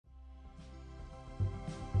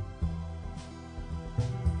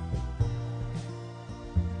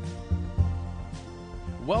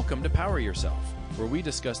Welcome to Power Yourself, where we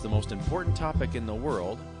discuss the most important topic in the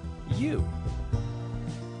world, you.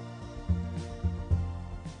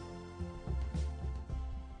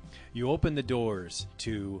 You open the doors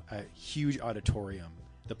to a huge auditorium.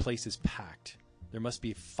 The place is packed. There must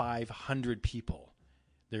be 500 people.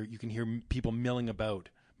 There, you can hear people milling about,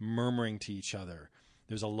 murmuring to each other.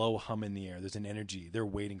 There's a low hum in the air. There's an energy. They're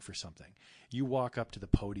waiting for something. You walk up to the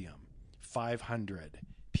podium. 500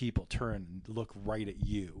 people turn and look right at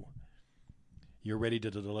you. You're ready to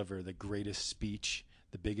deliver the greatest speech,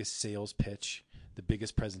 the biggest sales pitch, the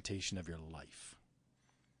biggest presentation of your life.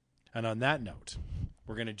 And on that note,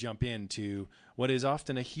 we're going to jump into what is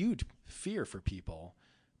often a huge fear for people,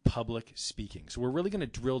 public speaking. So we're really going to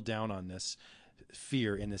drill down on this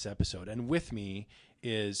fear in this episode. And with me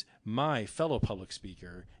is my fellow public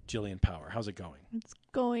speaker, Jillian Power. How's it going? It's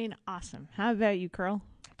going awesome. How about you, Carl?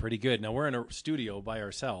 Pretty good. Now we're in a studio by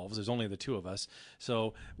ourselves. There's only the two of us.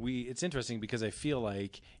 So it's interesting because I feel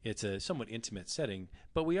like it's a somewhat intimate setting,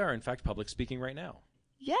 but we are in fact public speaking right now.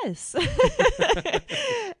 Yes.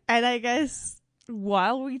 And I guess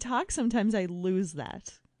while we talk, sometimes I lose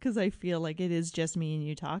that because I feel like it is just me and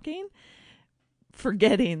you talking,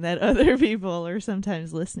 forgetting that other people are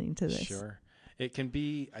sometimes listening to this. Sure. It can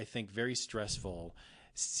be, I think, very stressful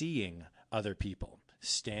seeing other people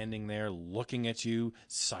standing there looking at you,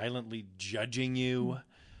 silently judging you.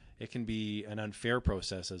 It can be an unfair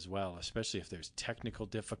process as well, especially if there's technical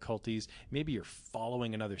difficulties. Maybe you're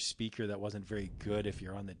following another speaker that wasn't very good if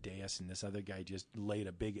you're on the dais and this other guy just laid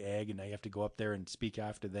a big egg and now you have to go up there and speak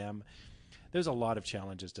after them. There's a lot of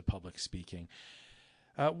challenges to public speaking.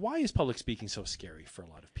 Why is public speaking so scary for a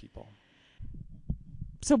lot of people?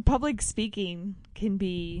 So public speaking can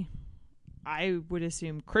be, I would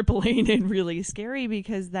assume, crippling and really scary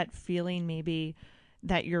because that feeling maybe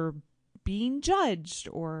that you're being judged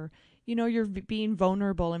or, you know, you're being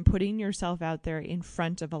vulnerable and putting yourself out there in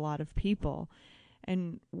front of a lot of people.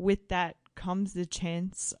 And with that comes the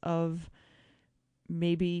chance of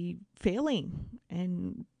maybe failing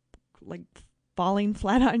and like falling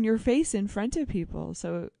flat on your face in front of people.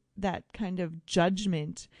 So that kind of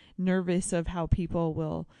judgment, nervous of how people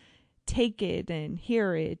will take it and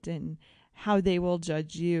hear it and how they will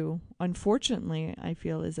judge you, unfortunately, I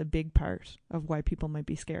feel is a big part of why people might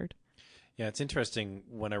be scared. Yeah, it's interesting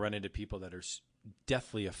when I run into people that are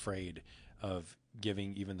deathly afraid of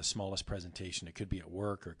giving even the smallest presentation. It could be at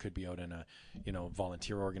work or it could be out in a,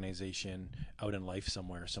 volunteer organization, out in life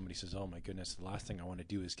somewhere. Somebody says, "Oh my goodness, the last thing I want to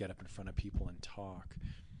do is get up in front of people and talk."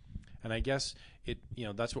 And I guess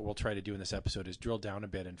that's what we'll try to do in this episode is drill down a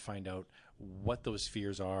bit and find out what those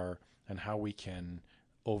fears are and how we can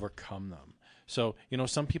overcome them. So,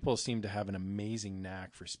 some people seem to have an amazing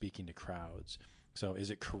knack for speaking to crowds. So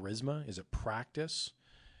is it charisma? Is it practice?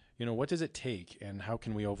 What does it take and how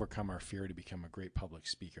can we overcome our fear to become a great public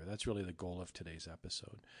speaker? That's really the goal of today's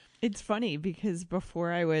episode. It's funny because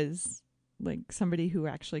before I was like somebody who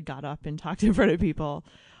actually got up and talked in front of people,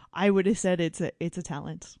 I would have said it's a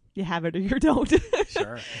talent. You have it or you don't.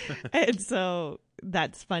 Sure. And so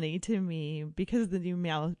that's funny to me because the new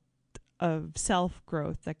amount of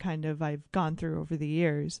self-growth that kind of I've gone through over the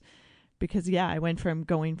years. Because, I went from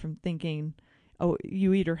thinking, oh,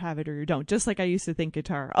 you either have it or you don't. Just like I used to think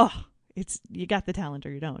guitar, you got the talent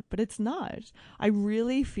or you don't. But it's not. I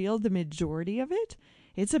really feel the majority of it,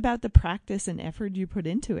 it's about the practice and effort you put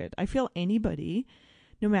into it. I feel anybody,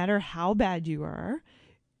 no matter how bad you are,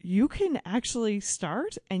 you can actually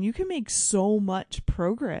start and you can make so much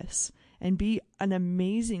progress and be an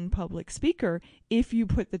amazing public speaker if you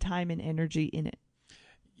put the time and energy in it.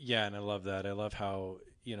 Yeah, and I love that. I love how,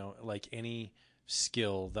 like any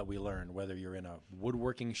skill that we learn, whether you're in a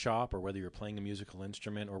woodworking shop or whether you're playing a musical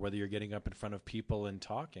instrument or whether you're getting up in front of people and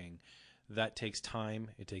talking, that takes time,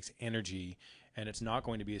 it takes energy, and it's not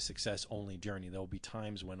going to be a success-only journey. There will be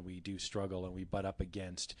times when we do struggle and we butt up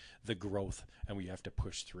against the growth, and we have to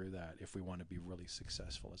push through that if we want to be really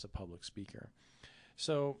successful as a public speaker.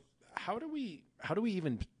 So how do we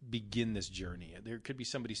even begin this journey? There could be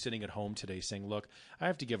somebody sitting at home today saying, look, I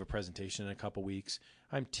have to give a presentation in a couple weeks.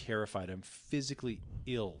 I'm terrified. I'm physically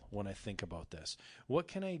ill when I think about this. What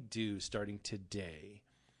can I do starting today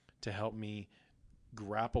to help me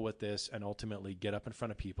grapple with this and ultimately get up in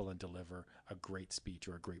front of people and deliver a great speech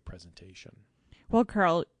or a great presentation? Well,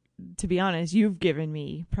 Carl, to be honest, you've given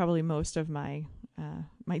me probably most of my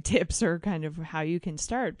tips or kind of how you can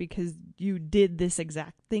start because you did this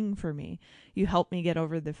exact thing for me. You helped me get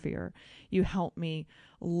over the fear. You helped me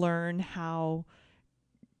learn how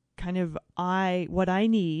kind of what I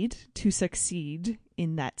need to succeed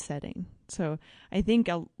in that setting. So I think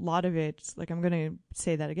a lot of it, like I'm going to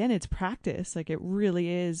say that again, it's practice. Like it really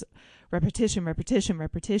is repetition, repetition,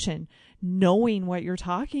 repetition, knowing what you're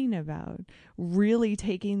talking about, really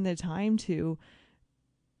taking the time to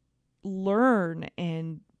learn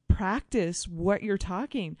and practice what you're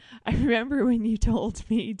talking. I remember when you told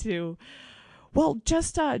me to, well,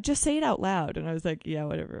 just say it out loud. And I was like, yeah,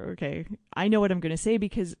 whatever. Okay. I know what I'm going to say,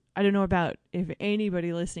 because I don't know about if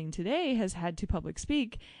anybody listening today has had to public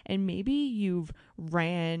speak, and maybe you've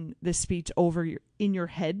ran the speech over in your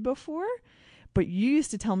head before, but you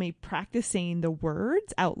used to tell me practice saying the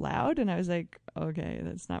words out loud. And I was like, okay,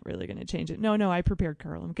 that's not really going to change it. No, I prepared,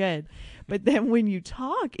 Carl. I'm good. But then when you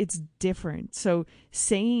talk, it's different. So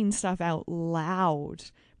saying stuff out loud,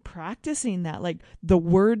 practicing that, like the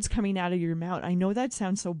words coming out of your mouth. I know that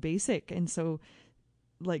sounds so basic and so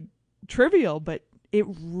like trivial, but it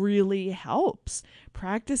really helps.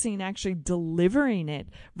 Practicing actually delivering it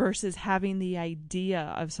versus having the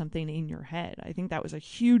idea of something in your head. I think that was a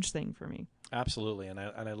huge thing for me. Absolutely. And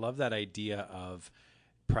I love that idea of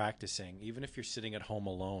practicing, even if you're sitting at home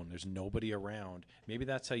alone, there's nobody around. Maybe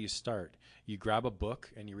that's how you start. You grab a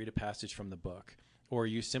book and you read a passage from the book. Or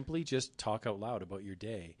you simply just talk out loud about your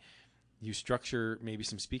day. You structure maybe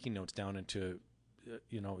some speaking notes down into,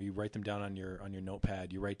 you write them down on your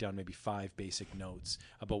notepad. You write down maybe 5 basic notes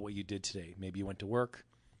about what you did today. Maybe you went to work.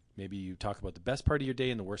 Maybe you talk about the best part of your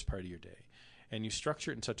day and the worst part of your day. And you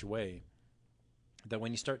structure it in such a way that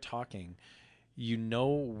when you start talking, you know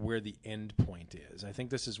where the end point is. I think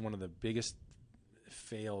this is one of the biggest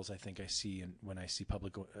fails I think I see when I see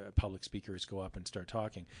public speakers go up and start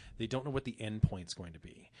talking. They don't know what the end point's going to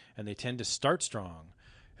be, and they tend to start strong,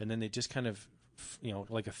 and then they just kind of,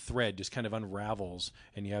 like a thread just kind of unravels,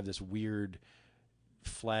 and you have this weird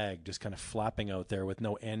flag just kind of flapping out there with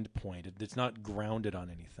no end point. It's not grounded on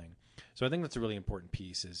anything. So I think that's a really important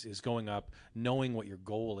piece is going up, knowing what your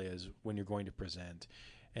goal is when you're going to present.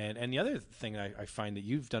 And the other thing I find that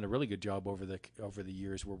you've done a really good job over the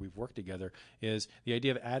years where we've worked together is the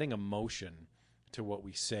idea of adding emotion to what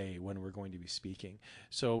we say when we're going to be speaking.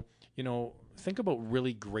 So, think about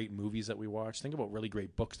really great movies that we watch. Think about really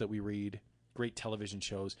great books that we read, great television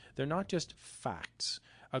shows. They're not just facts.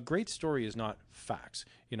 A great story is not facts.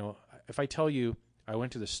 If I tell you I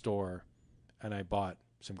went to the store and I bought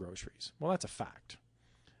some groceries, well, that's a fact.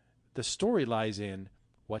 The story lies in,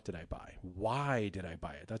 what did I buy? Why did I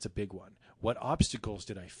buy it? That's a big one. What obstacles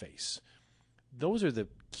did I face? Those are the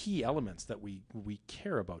key elements that we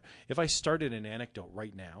care about. If I started an anecdote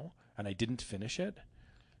right now and I didn't finish it,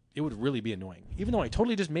 it would really be annoying. Even though I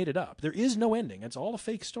totally just made it up. There is no ending. It's all a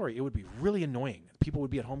fake story. It would be really annoying. People would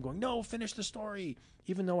be at home going, no, finish the story,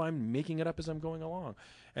 even though I'm making it up as I'm going along.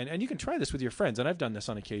 And you can try this with your friends, and I've done this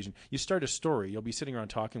on occasion. You start a story. You'll be sitting around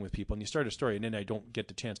talking with people, and you start a story, and then I don't get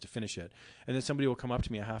the chance to finish it. And then somebody will come up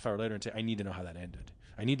to me a half hour later and say, I need to know how that ended.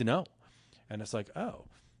 I need to know. And it's like, oh,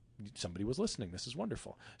 somebody was listening. This is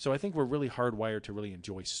wonderful. So I think we're really hardwired to really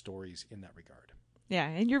enjoy stories in that regard. Yeah,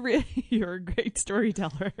 and you're a great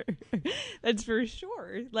storyteller. That's for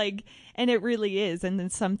sure. And it really is. And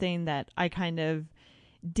it's something that I kind of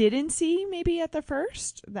didn't see maybe at the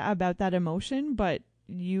first about that emotion, but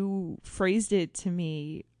you phrased it to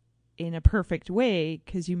me in a perfect way,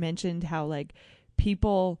 because you mentioned how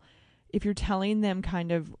people, if you're telling them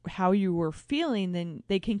kind of how you were feeling, then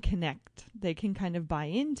they can connect. They can kind of buy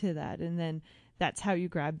into that, and then that's how you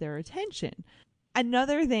grab their attention.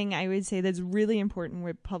 Another thing I would say that's really important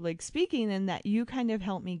with public speaking, and that you kind of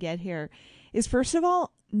helped me get here, is first of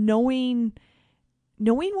all, knowing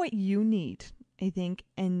what you need, I think,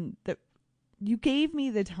 and that you gave me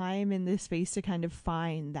the time and the space to kind of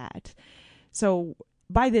find that. So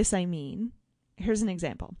by this, I mean, here's an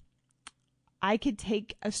example. I could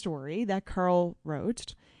take a story that Carl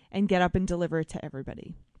wrote and get up and deliver it to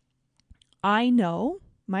everybody. I know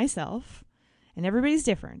myself, and everybody's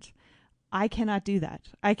different, I cannot do that.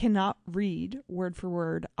 I cannot read word for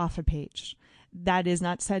word off a page. That is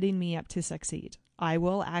not setting me up to succeed. I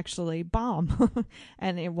will actually bomb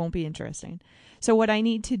and it won't be interesting. So what I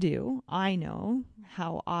need to do, I know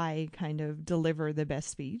how I kind of deliver the best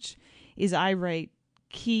speech, is I write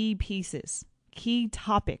key pieces, key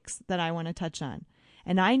topics that I want to touch on.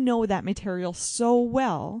 And I know that material so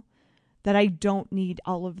well that I don't need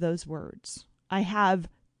all of those words. I have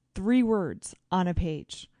 3 words on a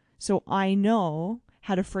page. So I know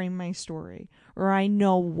how to frame my story, or I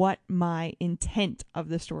know what my intent of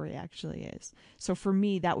the story actually is. So for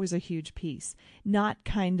me, that was a huge piece. Not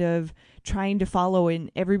kind of trying to follow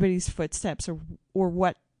in everybody's footsteps or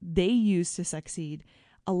what they use to succeed,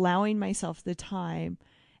 allowing myself the time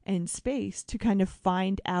and space to kind of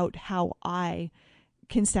find out how I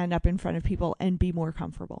can stand up in front of people and be more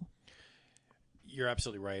comfortable. You're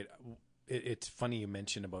absolutely right. It's funny you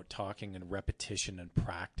mentioned about talking and repetition and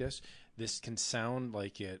practice. This can sound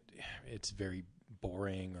like it's very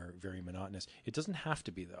boring or very monotonous. It doesn't have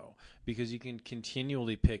to be, though, because you can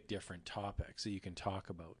continually pick different topics that you can talk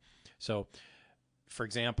about. So, for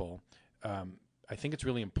example, I think it's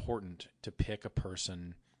really important to pick a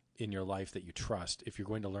person in your life that you trust if you're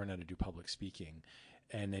going to learn how to do public speaking,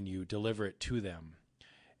 and then you deliver it to them.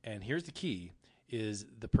 And here's the key, is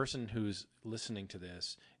the person who's listening to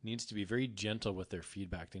this needs to be very gentle with their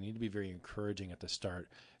feedback. They need to be very encouraging at the start.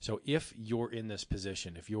 So if you're in this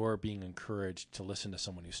position, if you're being encouraged to listen to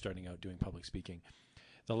someone who's starting out doing public speaking,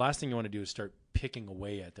 the last thing you want to do is start picking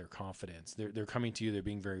away at their confidence. They're coming to you, they're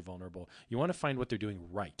being very vulnerable. You want to find what they're doing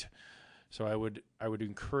right. So I would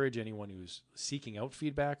encourage anyone who's seeking out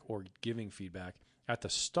feedback or giving feedback, at the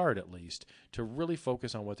start at least, to really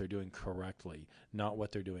focus on what they're doing correctly, not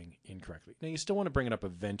what they're doing incorrectly. Now, you still want to bring it up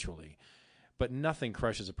eventually, but nothing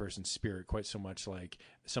crushes a person's spirit quite so much like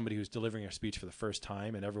somebody who's delivering a speech for the first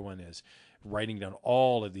time and everyone is writing down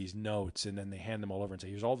all of these notes, and then they hand them all over and say,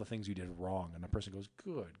 here's all the things you did wrong. And the person goes,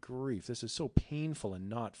 good grief, this is so painful and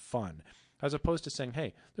not fun. As opposed to saying,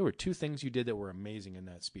 hey, there were 2 things you did that were amazing in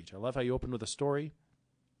that speech. I love how you opened with a story,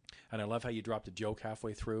 and I love how you dropped a joke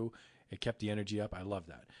halfway through. It kept the energy up. I love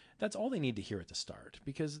that. That's all they need to hear at the start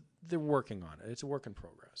because they're working on it. It's a work in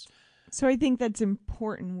progress. So I think that's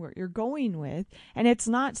important where you're going with. And it's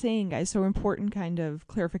not saying, guys, so important kind of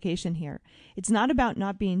clarification here. It's not about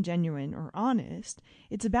not being genuine or honest.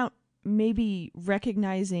 It's about maybe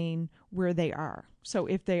recognizing where they are. So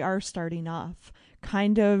if they are starting off,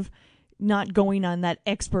 kind of not going on that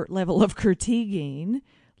expert level of critiquing,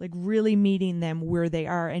 like really meeting them where they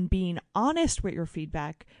are and being honest with your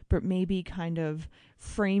feedback, but maybe kind of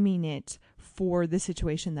framing it for the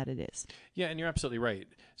situation that it is. Yeah, and you're absolutely right.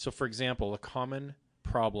 So, for example, a common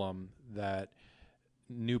problem that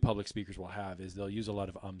new public speakers will have is they'll use a lot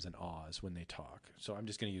of ums and ahs when they talk. So I'm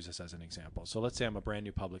just going to use this as an example. So let's say I'm a brand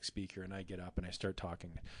new public speaker and I get up and I start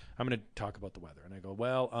talking. I'm going to talk about the weather. And I go,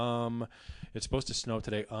 well, it's supposed to snow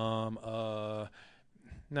today. Now,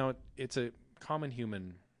 it's a common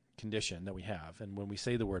human condition that we have, and when we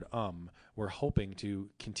say the word we're hoping to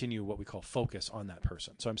continue what we call focus on that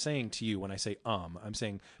person. So I'm saying to you, when I say I'm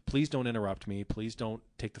saying, please don't interrupt me, please don't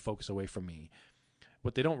take the focus away from me.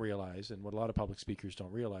 What they don't realize, and what a lot of public speakers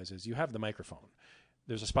don't realize, is you have the microphone,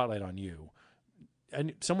 there's a spotlight on you,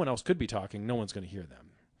 and someone else could be talking, no one's going to hear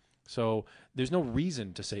them. So there's no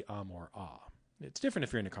reason to say or ah. It's different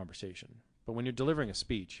if you're in a conversation, but when you're delivering a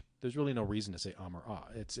speech, there's really no reason to say or ah.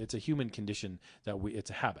 It's a human condition that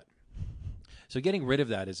it's a habit. So getting rid of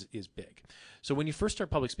that is big. So when you first start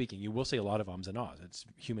public speaking, you will say a lot of ums and ahs. It's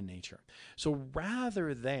human nature. So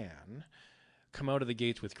rather than come out of the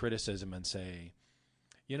gates with criticism and say,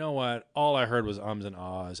 you know what, all I heard was ums and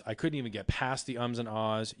ahs. I couldn't even get past the ums and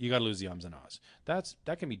ahs. You got to lose the ums and ahs.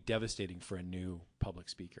 That can be devastating for a new public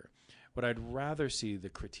speaker. What I'd rather see the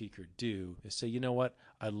critiquer do is say, you know what,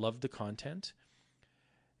 I love the content.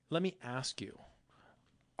 Let me ask you,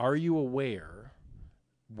 are you aware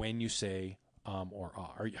when you say or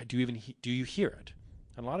ah? Do you hear it?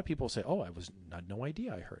 And a lot of people say, oh, I had no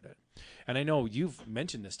idea I heard it. And I know you've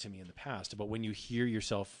mentioned this to me in the past about when you hear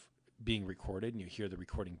yourself being recorded and you hear the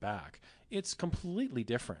recording back, it's completely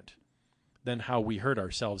different than how we heard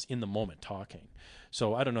ourselves in the moment talking.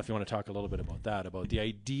 So I don't know if you want to talk a little bit about that, about the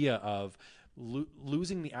idea of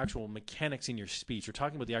losing the actual mechanics in your speech, or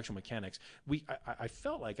talking about the actual mechanics. I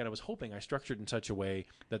felt like, and I was hoping I structured in such a way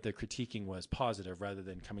that the critiquing was positive rather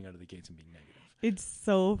than coming out of the gates and being negative. It's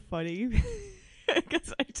so funny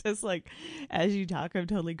because I just, like, as you talk, I'm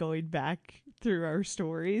totally going back through our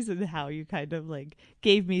stories and how you kind of like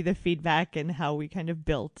gave me the feedback and how we kind of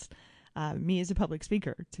built me as a public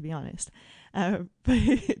speaker, to be honest.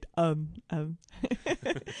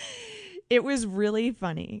 It was really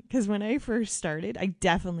funny because when I first started, I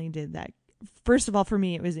definitely did that. First of all, for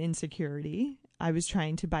me, it was insecurity. I was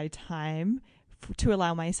trying to buy time to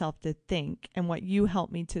allow myself to think. And what you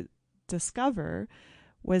helped me to discover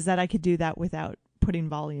was that I could do that without putting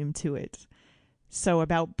volume to it. So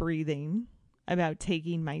about breathing, about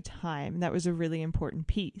taking my time, that was a really important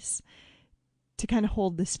piece to kind of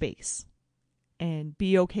hold the space and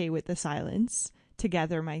be okay with the silence, to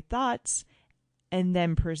gather my thoughts, and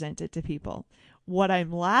then present it to people. What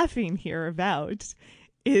I'm laughing here about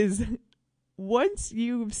is once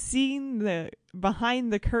you've seen the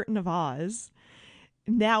behind the curtain of Oz,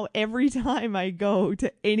 now every time I go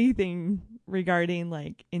to anything regarding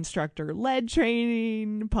like instructor-led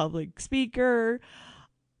training, public speaker,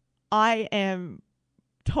 I am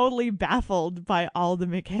totally baffled by all the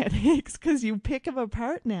mechanics because you pick them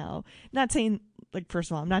apart now. Not saying, like,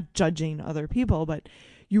 first of all, I'm not judging other people, but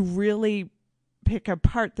you really pick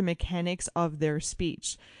apart the mechanics of their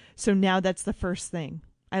speech. So now that's the first thing.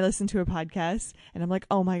 I listen to a podcast and I'm like,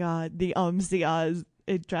 oh my God, the ums, the ahs,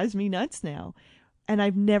 it drives me nuts now. And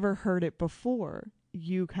I've never heard it before.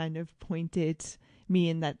 You kind of pointed me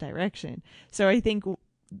in that direction. So I think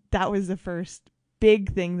that was the first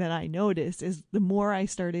big thing that I noticed, is the more I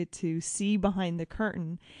started to see behind the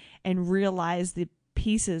curtain and realize the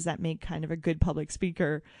pieces that make kind of a good public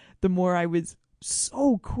speaker, the more I was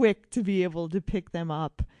so quick to be able to pick them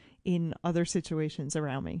up in other situations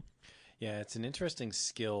around me. Yeah, it's an interesting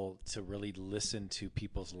skill to really listen to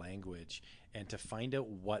people's language and to find out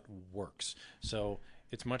what works. So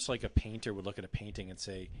it's much like a painter would look at a painting and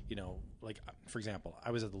say, you know, like, for example,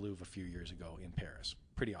 I was at the Louvre a few years ago in Paris.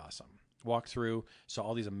 Pretty awesome. Walked through, saw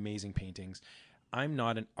all these amazing paintings. I'm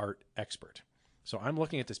not an art expert. So I'm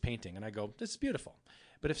looking at this painting and I go, this is beautiful.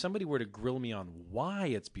 But if somebody were to grill me on why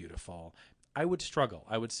it's beautiful, I would struggle.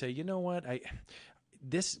 I would say, you know what,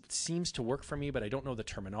 this seems to work for me, but I don't know the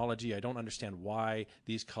terminology. I don't understand why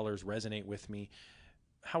these colors resonate with me.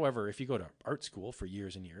 However, if you go to art school for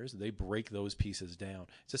years and years, they break those pieces down.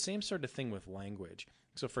 It's the same sort of thing with language.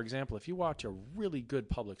 So, for example, if you watch a really good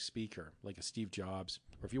public speaker, like a Steve Jobs,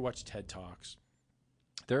 or if you watch TED Talks,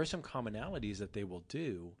 there are some commonalities that they will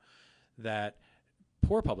do that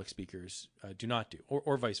poor public speakers do not do,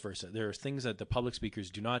 or vice versa. There are things that the public speakers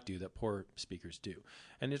do not do that poor speakers do.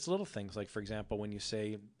 And it's little things like, for example, when you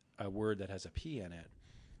say a word that has a P in it,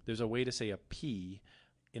 there's a way to say a P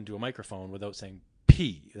into a microphone without saying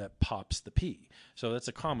P, that pops the P. So that's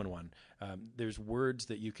a common one. There's words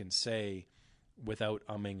that you can say without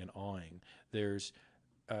umming and awing. There's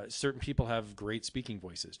certain people have great speaking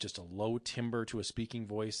voices, just a low timbre to a speaking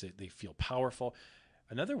voice. They feel powerful.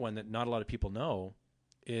 Another one that not a lot of people know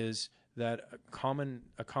is that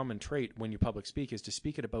a common trait when you public speak is to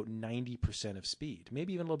speak at about 90% of speed,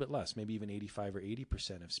 maybe even a little bit less, maybe even 85 or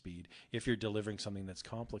 80% of speed if you're delivering something that's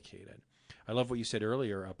complicated. I love what you said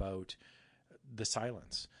earlier about the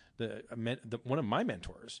silence. One of my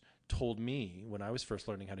mentors told me when I was first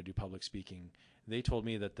learning how to do public speaking, they told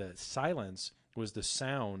me that the silence was the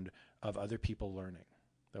sound of other people learning.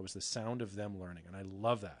 That was the sound of them learning, and I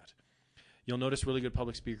love that. You'll notice really good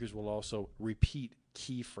public speakers will also repeat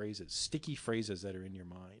key phrases, sticky phrases that are in your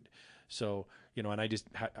mind. So, you know, and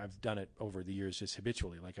I've done it over the years just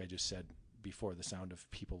habitually, like I just said before, the sound of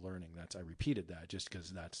people learning. I repeated that just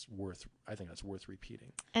because I think that's worth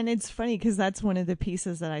repeating. And it's funny because that's one of the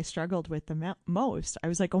pieces that I struggled with the most. I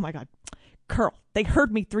was like, oh my God, Carl, they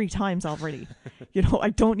heard me 3 times already. You know, I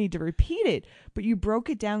don't need to repeat it. But you broke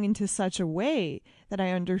it down into such a way that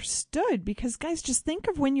I understood, because guys, just think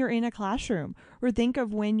of when you're in a classroom or think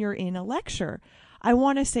of when you're in a lecture. I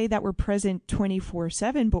want to say that we're present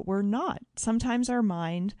 24/7, but we're not. Sometimes our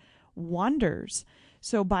mind wanders.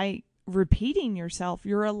 So by repeating yourself,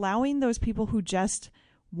 you're allowing those people who just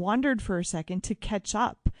wandered for a second to catch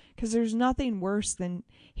up, because there's nothing worse than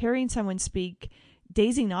hearing someone speak,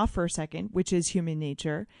 dazing off for a second, which is human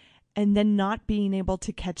nature, and then not being able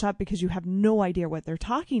to catch up because you have no idea what they're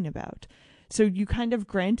talking about. So you kind of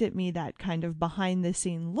granted me that kind of behind the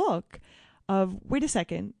scene look of, wait a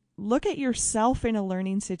second, look at yourself in a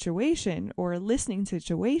learning situation or a listening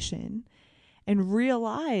situation and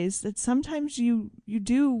realize that sometimes you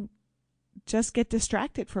do just get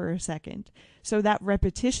distracted for a second. So that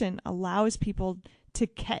repetition allows people to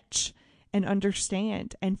catch and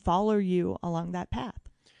understand and follow you along that path.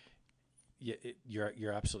 Yeah,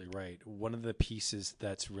 you're absolutely right. One of the pieces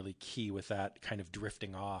that's really key with that kind of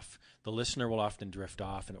drifting off, the listener will often drift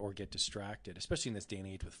off or get distracted, especially in this day and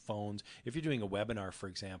age with phones. If you're doing a webinar, for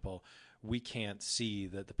example, we can't see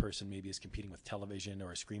that the person maybe is competing with television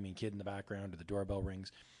or a screaming kid in the background or the doorbell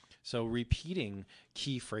rings. So repeating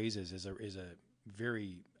key phrases is a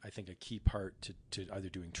very, I think, a key part to either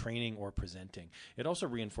doing training or presenting. It also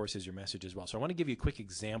reinforces your message as well. So I want to give you a quick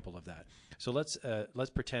example of that. So let's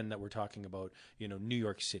pretend that we're talking about, New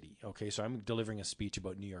York City. Okay, so I'm delivering a speech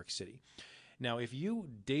about New York City. Now, if you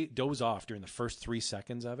doze off during the first 3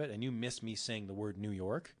 seconds of it and you miss me saying the word New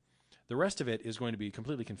York, the rest of it is going to be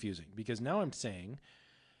completely confusing, because now I'm saying,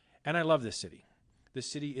 and I love this city. This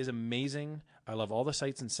city is amazing. I love all the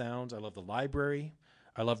sights and sounds. I love the library.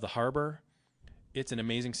 I love the harbor. It's an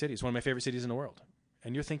amazing city. It's one of my favorite cities in the world.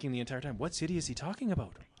 And you're thinking the entire time, what city is he talking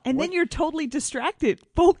about? And then you're totally distracted,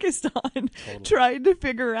 focused on trying to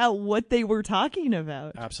figure out what they were talking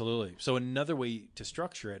about. Absolutely. So another way to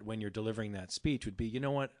structure it when you're delivering that speech would be, you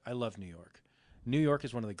know what? I love New York. New York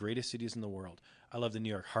is one of the greatest cities in the world. I love the New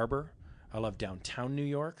York Harbor. I love downtown New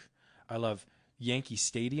York. I love Yankee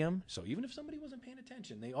Stadium. So even if somebody wasn't paying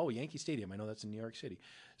attention, Yankee Stadium. I know that's in New York City.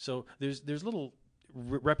 So there's little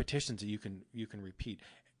repetitions that you can repeat.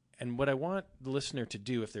 And what I want the listener to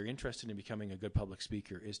do, if they're interested in becoming a good public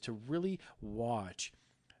speaker, is to really watch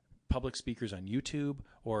public speakers on YouTube,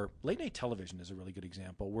 or late night television is a really good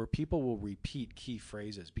example, where people will repeat key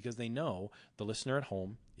phrases because they know the listener at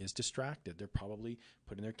home is distracted. They're probably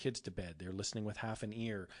putting their kids to bed. They're listening with half an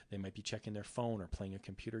ear. They might be checking their phone or playing a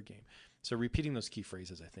computer game. So repeating those key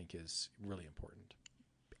phrases, I think, is really important.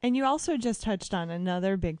 And you also just touched on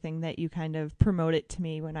another big thing that you kind of promoted to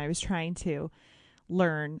me when I was trying to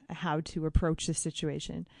learn how to approach this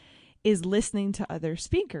situation, is listening to other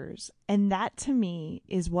speakers. And that to me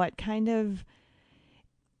is what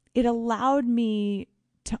it allowed me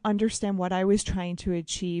to understand what I was trying to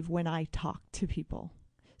achieve when I talked to people.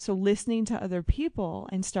 So listening to other people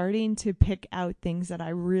and starting to pick out things that I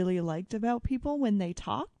really liked about people when they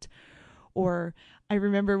talked. Or I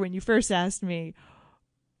remember when you first asked me,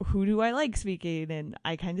 who do I like speaking? And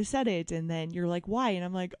I kind of said it, and then you're like, why? And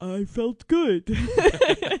I'm like, I felt good.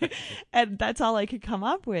 And that's all I could come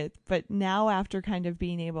up with. But now, after kind of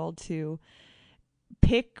being able to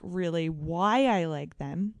pick really why I like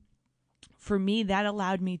them, for me, that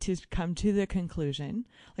allowed me to come to the conclusion,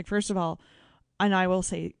 like, first of all, and I will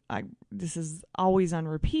say, this is always on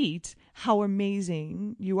repeat, how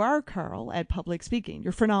amazing you are, Carl, at public speaking.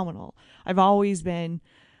 You're phenomenal. I've always been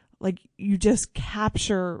like, you just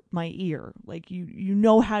capture my ear. Like, you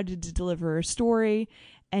know how to deliver a story,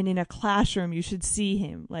 and in a classroom you should see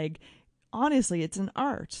him. Like, honestly, it's an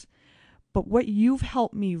art. But what you've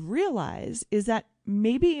helped me realize is that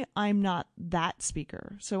maybe I'm not that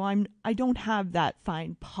speaker. So I don't have that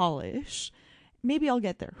fine polish. Maybe I'll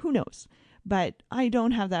get there. Who knows? But I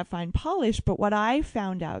don't have that fine polish. But what I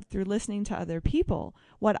found out through listening to other people,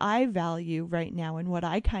 what I value right now and what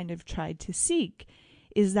I kind of tried to seek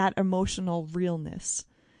is that emotional realness.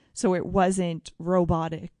 So it wasn't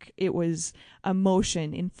robotic. It was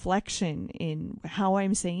emotion, inflection in how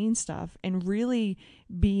I'm saying stuff, and really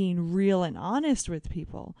being real and honest with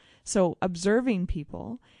people. So observing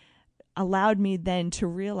people allowed me then to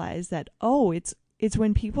realize that, it's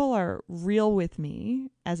when people are real with me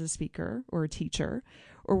as a speaker or a teacher,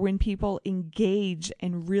 or when people engage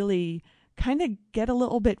and really kind of get a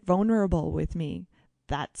little bit vulnerable with me,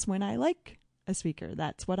 that's when I like a speaker.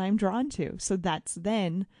 That's what I'm drawn to. So that's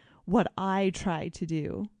then what I try to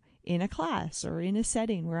do in a class or in a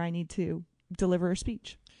setting where I need to deliver a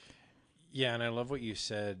speech. Yeah, and I love what you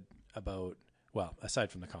said about, well,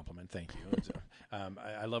 aside from the compliment, thank you.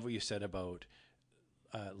 I love what you said about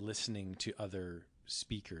listening to other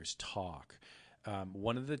speakers talk.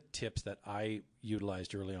 One of the tips that I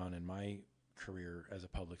utilized early on in my career as a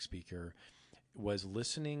public speaker was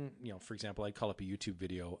listening, for example, I'd call up a YouTube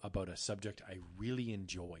video about a subject I really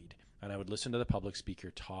enjoyed, and I would listen to the public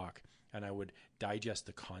speaker talk, and I would digest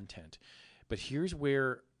the content. But here's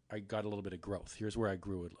where I got a little bit of growth. Here's where I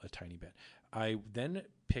grew a tiny bit. I then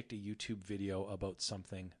picked a YouTube video about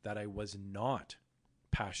something that I was not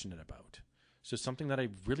passionate about. So something that I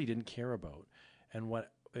really didn't care about. And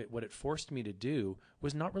what it forced me to do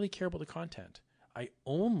was not really care about the content. I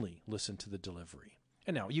only listened to the delivery.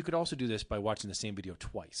 And now you could also do this by watching the same video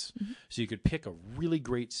twice. Mm-hmm. So you could pick a really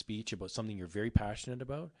great speech about something you're very passionate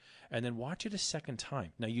about and then watch it a second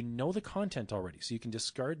time. Now you know the content already, so you can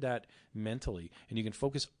discard that mentally and you can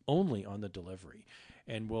focus only on the delivery.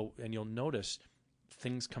 And you'll notice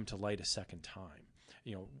things come to light a second time.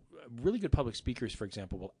 Really good public speakers, for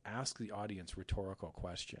example, will ask the audience rhetorical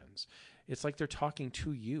questions. It's like they're talking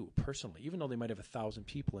to you personally, even though they might have 1,000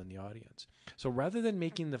 people in the audience. So rather than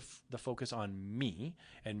making the focus on me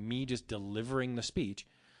and me just delivering the speech,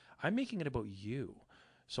 I'm making it about you.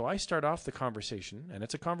 So I start off the conversation, and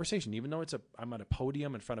it's a conversation, even though I'm at a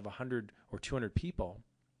podium in front of 100 or 200 people.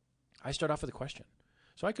 I start off with a question.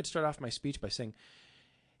 So I could start off my speech by saying,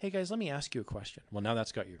 "Hey guys, let me ask you a question." Well, now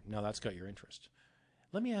that's got your interest.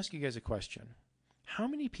 Let me ask you guys a question. How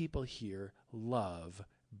many people here love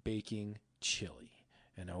baking chili?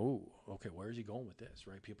 And okay, where is he going with this,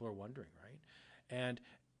 right? People are wondering, right?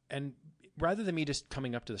 And rather than me just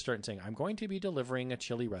coming up to the start and saying, I'm going to be delivering a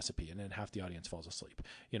chili recipe, and then half the audience falls asleep.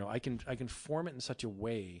 I can form it in such a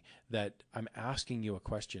way that I'm asking you a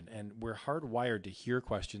question, and we're hardwired to hear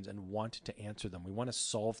questions and want to answer them. We want to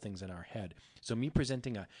solve things in our head. So me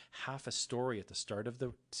presenting half a story at the start of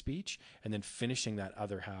the speech and then finishing that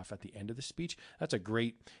other half at the end of the speech, that's a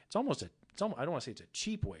great, I don't want to say it's a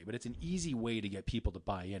cheap way, but it's an easy way to get people to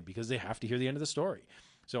buy in because they have to hear the end of the story.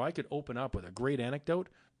 So I could open up with a great anecdote,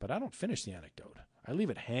 but I don't finish the anecdote. I leave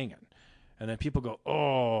it hanging. And then people go,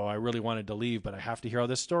 oh, I really wanted to leave, but I have to hear how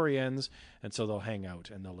this story ends. And so they'll hang out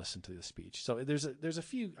and they'll listen to the speech. So there's a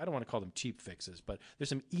few, I don't want to call them cheap fixes, but there's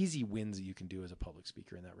some easy wins that you can do as a public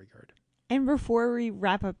speaker in that regard. And before we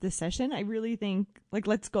wrap up this session, I really think,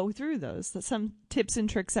 let's go through those. Some tips and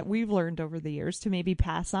tricks that we've learned over the years to maybe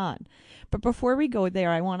pass on. But before we go there,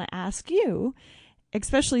 I want to ask you,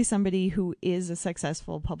 especially somebody who is a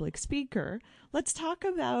successful public speaker, let's talk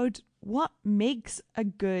about what makes a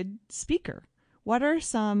good speaker. What are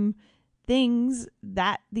some things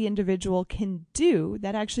that the individual can do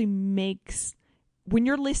that actually makes, when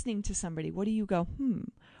you're listening to somebody, what do you go,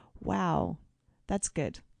 wow, that's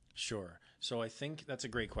good? Sure. So I think that's a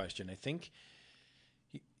great question. I think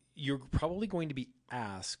you're probably going to be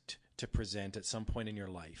asked to present at some point in your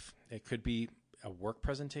life. It could be a work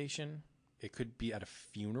presentation. It could be at a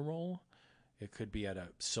funeral. It could be at a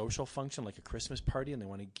social function like a Christmas party and they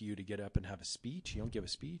want you to get up and have a speech. You don't give a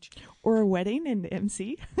speech. Or a wedding and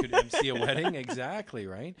MC. Could MC a wedding. Exactly,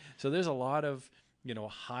 right? So there's a lot of,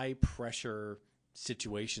 high pressure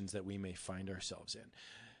situations that we may find ourselves in.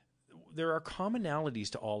 There are commonalities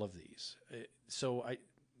to all of these. So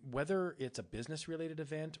whether it's a business related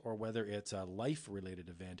event or whether it's a life related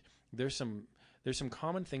event, there's some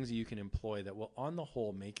common things that you can employ that will on the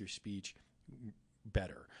whole make your speech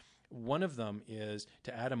better. One of them is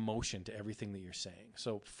to add emotion to everything that you're saying.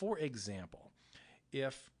 So for example,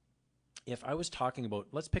 if I was talking about,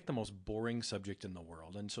 let's pick the most boring subject in the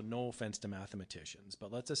world, and so no offense to mathematicians,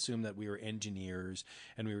 but let's assume that we were engineers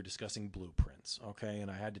and we were discussing blueprints, okay?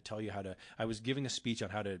 And I had to tell you I was giving a speech on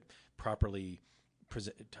how to properly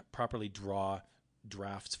draw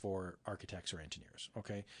drafts for architects or engineers,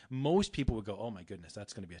 okay? Most people would go, oh my goodness,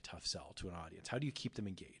 that's going to be a tough sell to an audience. How do you keep them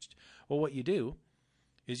engaged? Well, what you do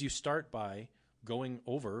is you start by going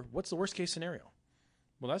over, what's the worst case scenario?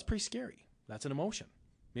 Well, that's pretty scary. That's an emotion.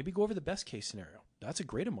 Maybe go over the best case scenario. That's a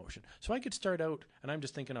great emotion. So I could start out, and I'm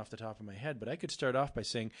just thinking off the top of my head, but I could start off by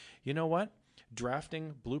saying, you know what?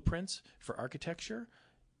 Drafting blueprints for architecture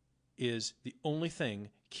is the only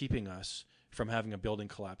thing keeping us from having a building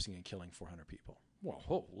collapsing and killing 400 people. Well,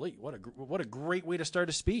 holy, what a great way to start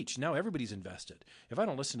a speech. Now everybody's invested. If I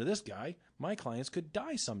don't listen to this guy, my clients could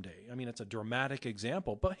die someday. I mean, it's a dramatic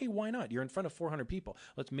example, but hey, why not? You're in front of 400 people.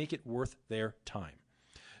 Let's make it worth their time.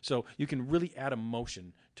 So you can really add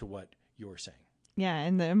emotion to what you're saying. Yeah,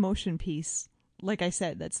 and the emotion piece, like I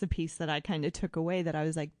said, that's the piece that I kind of took away, that I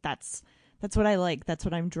was like, that's what I like. That's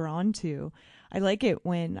what I'm drawn to. I like it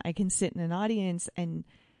when I can sit in an audience and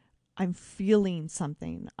I'm feeling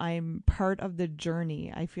something. I'm part of the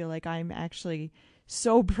journey. I feel like I'm actually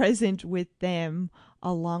so present with them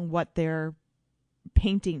along what they're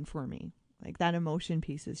painting for me. Like that emotion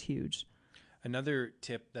piece is huge. Another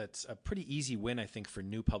tip that's a pretty easy win, I think, for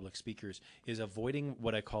new public speakers is avoiding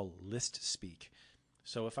what I call list speak.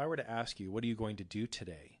 So if I were to ask you, what are you going to do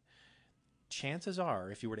today? Chances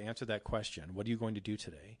are, if you were to answer that question, what are you going to do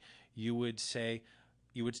today? You would say,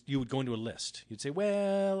 you would go into a list. You'd say,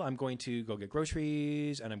 well, I'm going to go get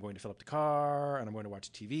groceries, and I'm going to fill up the car, and I'm going to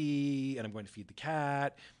watch TV, and I'm going to feed the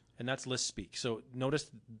cat. And that's list speak. So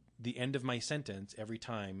notice the end of my sentence every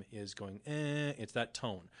time is going, it's that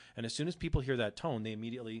tone. And as soon as people hear that tone, they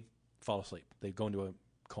immediately fall asleep. They go into a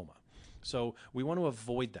coma. So we want to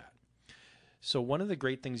avoid that. So one of the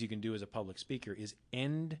great things you can do as a public speaker is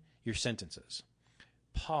end your sentences.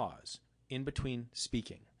 Pause in between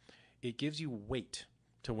speaking. It gives you weight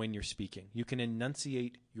to when you're speaking. You can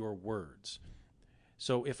enunciate your words.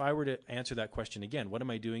 So if I were to answer that question again, what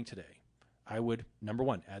am I doing today? I would, number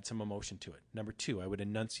one, add some emotion to it. Number two, I would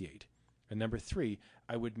enunciate. And number three,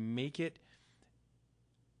 I would make it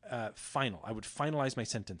final. I would finalize my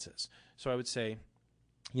sentences. So I would say,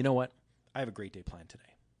 you know what? I have a great day planned today.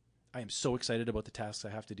 I am so excited about the tasks I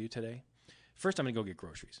have to do today. First, I'm going to go get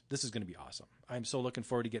groceries. This is going to be awesome. I'm so looking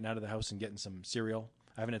forward to getting out of the house and getting some cereal.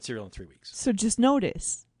 I haven't had cereal in 3 weeks. So just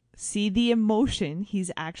notice, see the emotion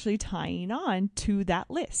he's actually tying on to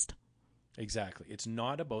that list. Exactly. It's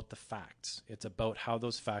not about the facts. It's about how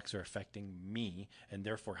those facts are affecting me and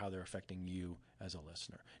therefore how they're affecting you as a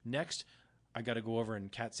listener. Next, I got to go over and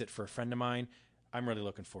cat sit for a friend of mine. I'm really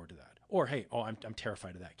looking forward to that. Or, hey, I'm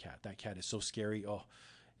terrified of that cat. That cat is so scary. Oh,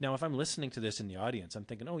 now if I'm listening to this in the audience, I'm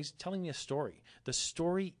thinking, oh, he's telling me a story. The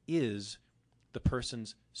story is the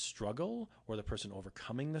person's struggle or the person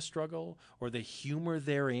overcoming the struggle or the humor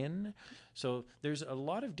therein. So there's a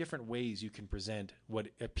lot of different ways you can present what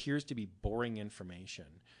appears to be boring information,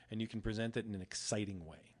 and you can present it in an exciting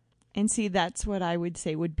way. And see, that's what I would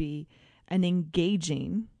say would be an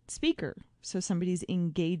engaging speaker. So somebody's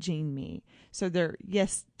engaging me. So they're,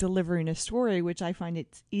 yes, delivering a story, which I find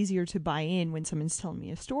it's easier to buy in when someone's telling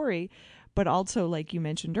me a story. But also, like you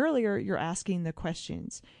mentioned earlier, you're asking the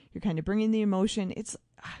questions. You're kind of bringing the emotion.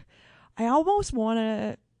 I almost want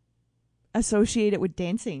to associate it with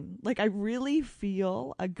dancing. Like, I really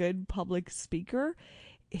feel a good public speaker.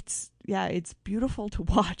 It's beautiful to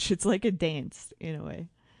watch. It's like a dance in a way.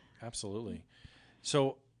 Absolutely.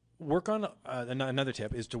 So work on another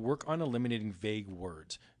tip is to work on eliminating vague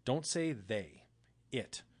words. Don't say they,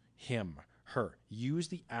 it, him, her. Use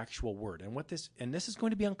the actual word. And this is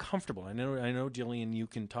going to be uncomfortable. I know, Jillian, you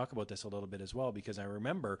can talk about this a little bit as well, because I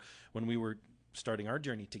remember when we were starting our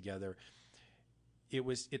journey together,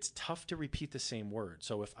 it's tough to repeat the same word.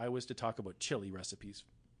 So if I was to talk about chili recipes,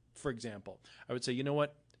 for example, I would say, you know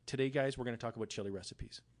what? Today, guys, we're going to talk about chili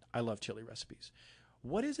recipes. I love chili recipes.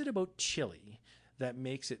 What is it about chili that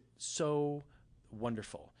makes it so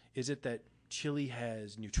wonderful? Is it that chili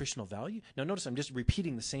has nutritional value? Now, notice I'm just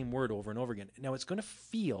repeating the same word over and over again. Now, it's going to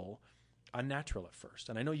feel unnatural at first.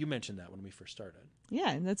 And I know you mentioned that when we first started. Yeah,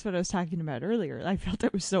 and that's what I was talking about earlier. I felt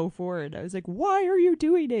it was so forward. I was like, why are you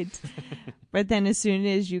doing it? But then as soon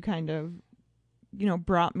as you kind of,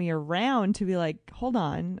 brought me around to be like, hold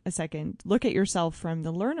on a second, look at yourself from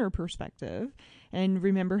the learner perspective and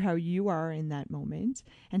remember how you are in that moment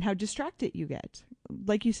and how distracted you get.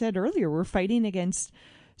 Like you said earlier, we're fighting against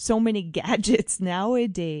so many gadgets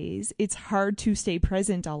nowadays. It's hard to stay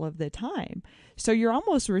present all of the time. So you're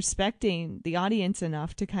almost respecting the audience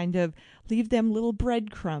enough to kind of leave them little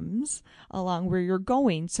breadcrumbs along where you're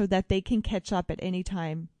going so that they can catch up at any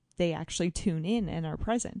time they actually tune in and are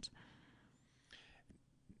present.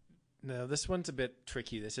 Now, this one's a bit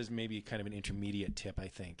tricky. This is maybe kind of an intermediate tip, I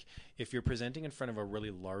think. If you're presenting in front of a really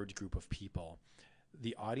large group of people,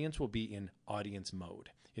 the audience will be in audience mode.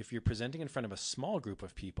 If you're presenting in front of a small group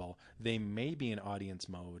of people, they may be in audience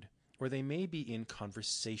mode or they may be in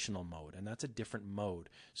conversational mode, and that's a different mode.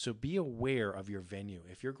 So be aware of your venue.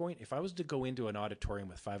 If I was to go into an auditorium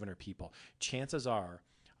with 500 people, chances are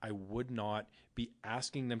I would not be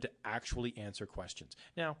asking them to actually answer questions.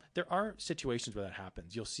 Now, there are situations where that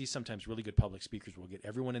happens. You'll see sometimes really good public speakers will get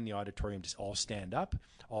everyone in the auditorium to all stand up,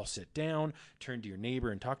 all sit down, turn to your neighbor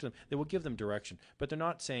and talk to them. They will give them direction, but they're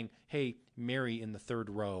not saying, hey, Mary in the third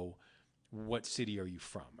row, what city are you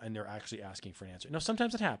from? And they're actually asking for an answer. Now,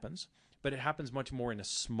 sometimes it happens, but it happens much more in a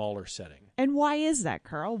smaller setting. And why is that,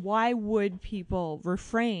 Carl? Why would people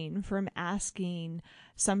refrain from asking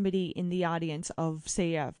somebody in the audience of,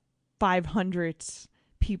 say, a 500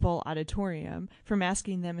 people auditorium from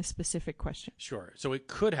asking them a specific question? Sure. So it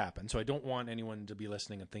could happen. So I don't want anyone to be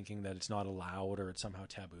listening and thinking that it's not allowed or it's somehow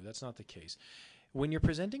taboo. That's not the case. When you're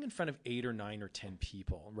presenting in front of 8 or 9 or 10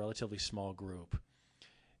 people, a relatively small group,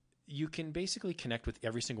 you can basically connect with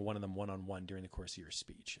every single one of them one-on-one during the course of your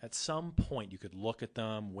speech. At some point, you could look at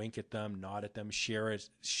them, wink at them, nod at them, share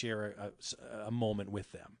a moment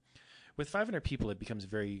with them. With 500 people, it becomes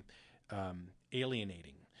very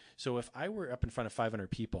alienating. So if I were up in front of 500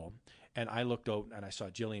 people and I looked out and I saw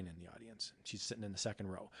Jillian in the audience, she's sitting in the second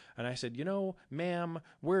row, and I said, ma'am,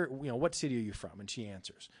 what city are you from? And she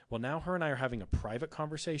answers. Well, now her and I are having a private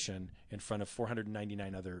conversation in front of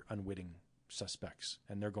 499 other unwitting suspects,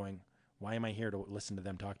 and they're going, why am I here to listen to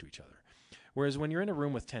them talk to each other? Whereas when you're in a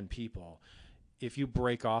room with 10 people, if you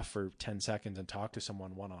break off for 10 seconds and talk to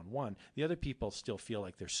someone one-on-one, the other people still feel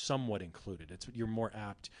like they're somewhat included. You're more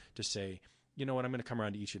apt to say, you know what, I'm going to come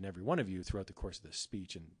around to each and every one of you throughout the course of this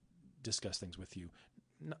speech and discuss things with you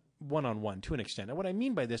one-on-one to an extent. And what I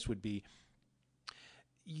mean by this would be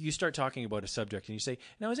you start talking about a subject and you say,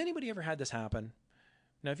 now, has anybody ever had this happen?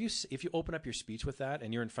 Now, if you open up your speech with that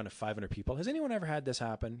and you're in front of 500 people, has anyone ever had this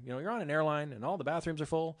happen? You're on an airline and all the bathrooms are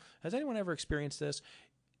full. Has anyone ever experienced this?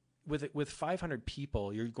 With 500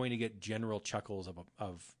 people, you're going to get general chuckles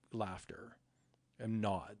of laughter and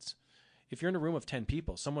nods. If you're in a room of 10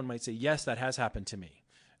 people, someone might say, yes, that has happened to me.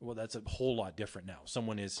 Well, that's a whole lot different now.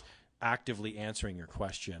 Someone is actively answering your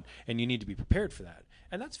question, and you need to be prepared for that.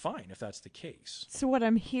 And that's fine if that's the case. So what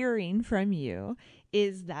I'm hearing from you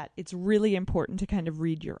is that it's really important to kind of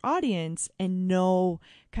read your audience and know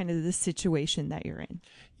kind of the situation that you're in.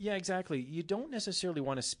 Yeah, exactly. You don't necessarily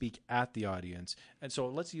want to speak at the audience. And so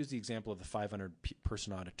let's use the example of the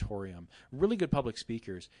 500-person auditorium. Really good public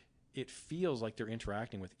speakers, it feels like they're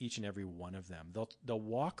interacting with each and every one of them. They'll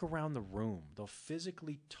walk around the room. They'll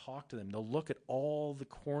physically talk to them. They'll look at all the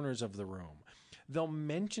corners of the room. They'll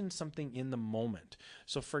mention something in the moment.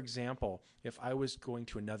 So, for example, if I was going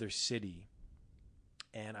to another city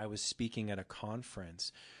and I was speaking at a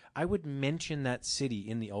conference, I would mention that city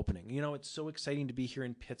in the opening. You know, it's so exciting to be here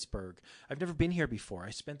in Pittsburgh. I've never been here before. I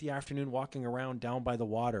spent the afternoon walking around down by the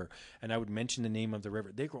water, and I would mention the name of the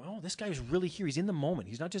river. They go, oh, this guy is really here. He's in the moment.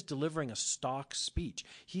 He's not just delivering a stock speech.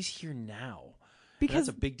 He's here now. Because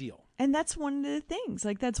that's a big deal. And that's one of the things.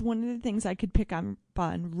 Like, that's one of the things I could pick on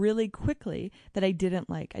really quickly that I didn't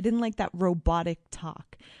like. I didn't like that robotic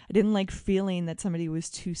talk. I didn't like feeling that somebody was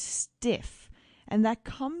too stiff. And that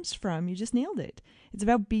comes from, you just nailed it. It's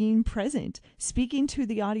about being present, speaking to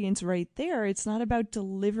the audience right there. It's not about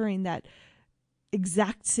delivering that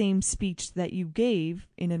exact same speech that you gave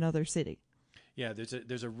in another city. Yeah,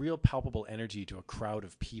 there's a real palpable energy to a crowd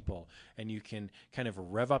of people, and you can kind of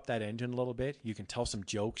rev up that engine a little bit. You can tell some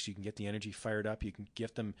jokes. You can get the energy fired up. You can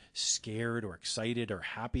get them scared or excited or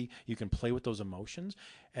happy. You can play with those emotions,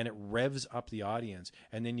 and it revs up the audience.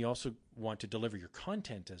 And then you also want to deliver your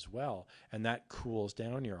content as well, and that cools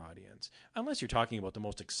down your audience. Unless you're talking about the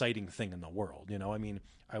most exciting thing in the world. You know, I mean,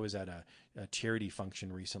 I was at a charity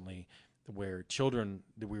function recently where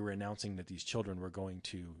we were announcing that these children were going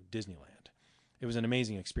to Disneyland. It was an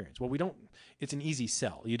amazing experience. Well, it's an easy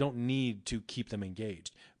sell. You don't need to keep them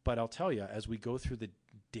engaged. But I'll tell you, as we go through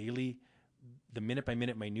the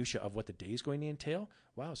minute-by-minute minutia of what the day is going to entail,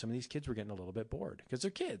 wow, some of these kids were getting a little bit bored because they're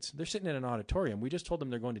kids. They're sitting in an auditorium. We just told them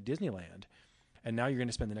they're going to Disneyland. And now you're going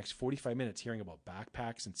to spend the next 45 minutes hearing about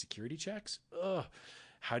backpacks and security checks. Ugh.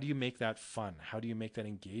 How do you make that fun? How do you make that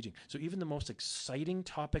engaging? So even the most exciting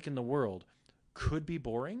topic in the world could be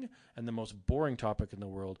boring, and the most boring topic in the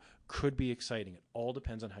world could be exciting. It all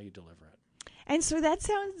depends on how you deliver it. And so that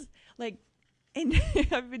sounds like, and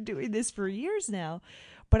I've been doing this for years now,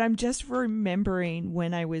 but I'm just remembering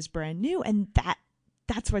when I was brand new, and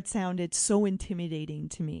that's what sounded so intimidating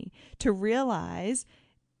to me, to realize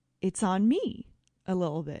it's on me a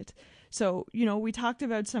little bit. So, you know, we talked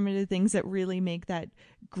about some of the things that really make that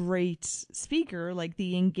great speaker, like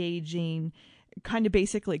the engaging, kind of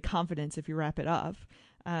basically confidence, if you wrap it up,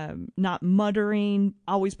 not muttering,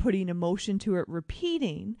 always putting emotion to it,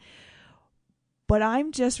 repeating. But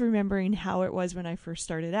I'm just remembering how it was when I first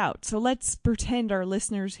started out. So let's pretend our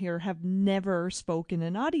listeners here have never spoken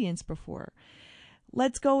an audience before.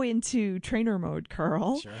 Let's go into trainer mode,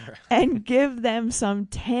 Carl, Sure. and give them some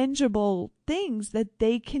tangible things that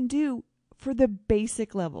they can do for the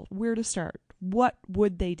basic level. Where to start? What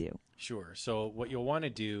would they do? Sure. So what you'll want to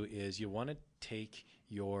do is you want to take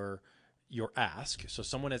your ask. So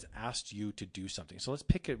someone has asked you to do something. So let's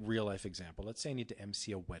pick a real life example. Let's say I need to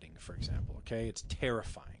MC a wedding, for example. Okay. It's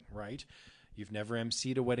terrifying, right? You've never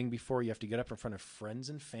MC'd a wedding before. You have to get up in front of friends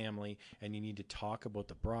and family, and you need to talk about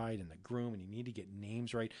the bride and the groom, and you need to get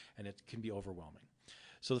names right, and it can be overwhelming.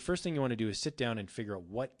 So the first thing you want to do is sit down and figure out,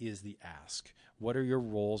 what is the ask? What are your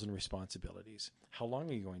roles and responsibilities? How long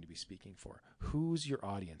are you going to be speaking for? Who's your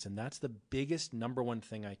audience? And that's the biggest number one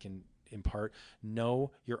thing I can impart.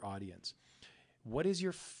 Know your audience. What is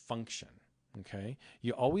your function? Okay.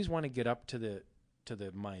 You always want to get up to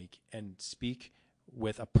the mic and speak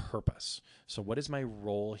with a purpose. So what is my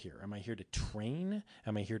role here? Am I here to train?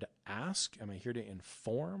 Am I here to ask? Am I here to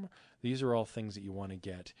inform? These are all things that you want to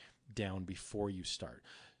get down before you start.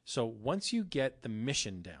 So once you get the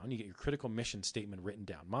mission down, you get your critical mission statement written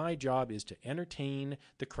down. My job is to entertain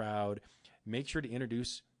the crowd, make sure to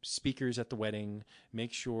introduce speakers at the wedding,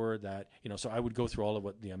 make sure that, so I would go through all of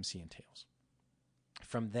what the MC entails.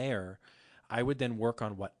 From there, I would then work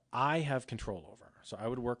on what I have control over. So I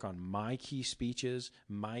would work on my key speeches,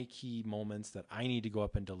 my key moments that I need to go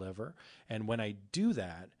up and deliver. And when I do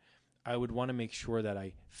that, I would want to make sure that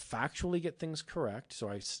I factually get things correct. So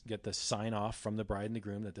I get the sign off from the bride and the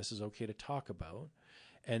groom that this is okay to talk about.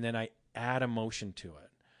 And then I add emotion to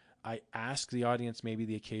it. I ask the audience maybe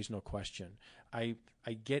the occasional question. I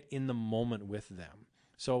get in the moment with them.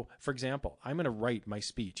 So, for example, I'm going to write my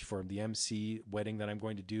speech for the MC wedding that I'm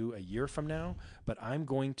going to do a year from now, but I'm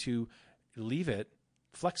going to leave it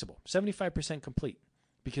flexible, 75% complete,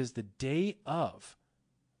 because the day of,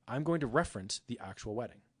 I'm going to reference the actual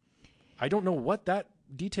wedding. I don't know what that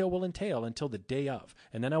detail will entail until the day of.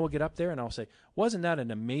 And then I will get up there and I'll say, wasn't that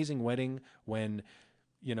an amazing wedding when,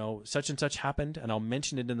 such and such happened? And I'll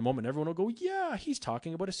mention it in the moment. Everyone will go, yeah, he's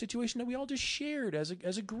talking about a situation that we all just shared as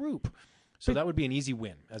a group. So that would be an easy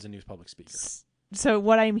win as a news public speaker. So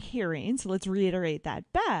what I'm hearing, so let's reiterate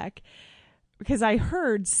that back, because I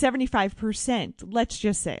heard 75%,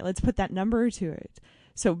 let's put that number to it.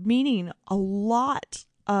 So meaning a lot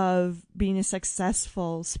of being a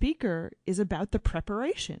successful speaker is about the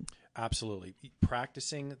preparation. Absolutely.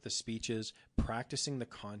 Practicing the speeches, practicing the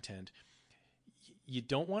content. You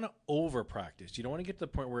don't want to over practice. You don't want to get to the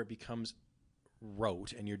point where it becomes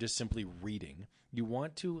rote and you're just simply reading. You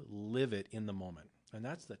want to live it in the moment. And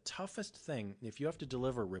that's the toughest thing if you have to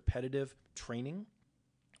deliver repetitive training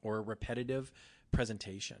or a repetitive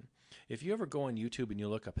presentation. If you ever go on YouTube and you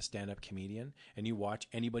look up a stand-up comedian and you watch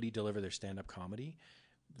anybody deliver their stand-up comedy,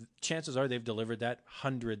 chances are they've delivered that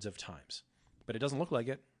hundreds of times. But it doesn't look like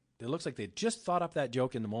it. It looks like they just thought up that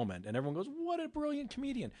joke in the moment, and everyone goes, what a brilliant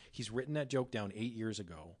comedian. He's written that joke down 8 years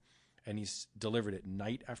ago, and he's delivered it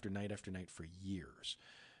night after night after night for years.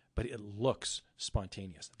 But it looks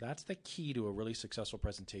spontaneous. That's the key to a really successful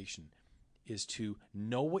presentation, is to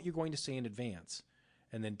know what you're going to say in advance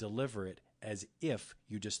and then deliver it as if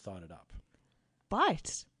you just thought it up.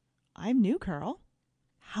 But I'm new, Carl.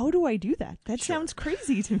 How do I do that? That sounds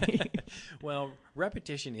crazy to me. Well,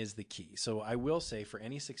 repetition is the key. So I will say for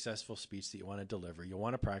any successful speech that you want to deliver, you'll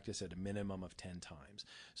want to practice at a minimum of 10 times.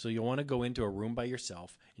 So you'll want to go into a room by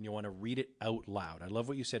yourself and you'll want to read it out loud. I love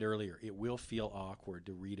what you said earlier. It will feel awkward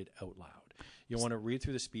to read it out loud. You'll want to read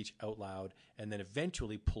through the speech out loud and then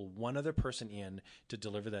eventually pull one other person in to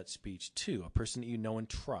deliver that speech to, a person that you know and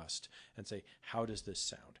trust, and say, how does this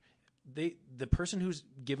sound? The person who's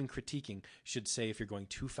giving critiquing should say if you're going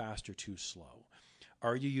too fast or too slow.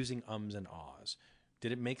 Are you using ums and ahs?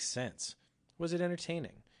 Did it make sense? Was it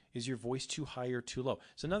entertaining? Is your voice too high or too low?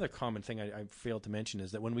 So another common thing I failed to mention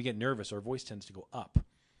is that when we get nervous, our voice tends to go up.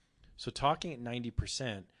 So talking at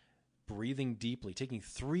 90%, breathing deeply, taking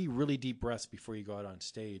 3 really deep breaths before you go out on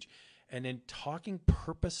stage, and then talking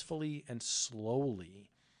purposefully and slowly,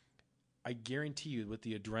 I guarantee you with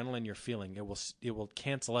the adrenaline you're feeling, it will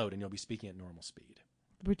cancel out and you'll be speaking at normal speed.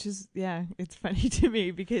 Which is, it's funny to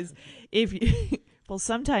me because if you, well,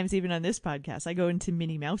 sometimes even on this podcast, I go into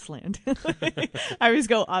Minnie Mouse land. I always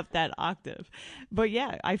go up that octave. But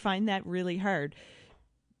yeah, I find that really hard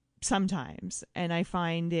sometimes. And I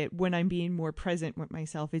find it when I'm being more present with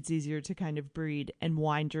myself, it's easier to kind of breathe and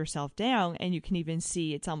wind yourself down. And you can even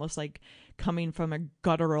see it's almost like coming from a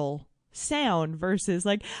guttural sound versus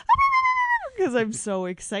like, because I'm so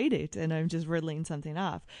excited and I'm just riddling something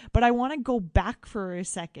off. But I want to go back for a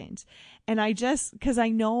second. And because I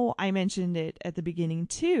know I mentioned it at the beginning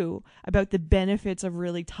too, about the benefits of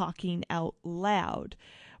really talking out loud.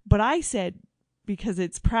 But I said, because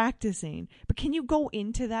it's practicing, but can you go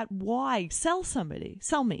into that? Why? Sell me.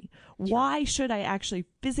 Sure. Why should I actually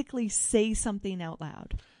physically say something out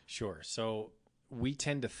loud? Sure. So we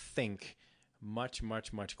tend to think much,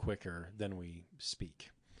 much, much quicker than we speak.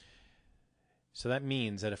 So that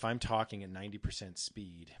means that if I'm talking at 90%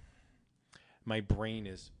 speed, my brain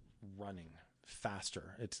is running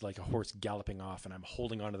faster. It's like a horse galloping off and I'm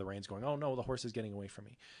holding onto the reins going, oh no, the horse is getting away from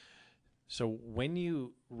me. So when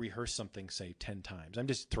you rehearse something, say 10 times, I'm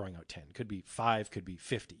just throwing out 10, could be 5, could be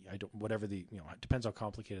 50. Whatever it depends how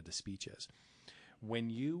complicated the speech is. When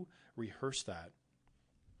you rehearse that,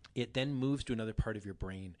 it then moves to another part of your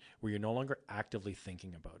brain where you're no longer actively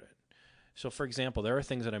thinking about it. So, for example, there are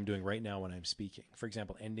things that I'm doing right now when I'm speaking. For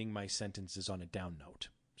example, ending my sentences on a down note.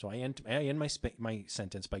 So I end my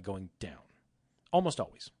sentence by going down, almost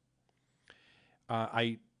always.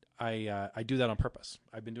 I do that on purpose.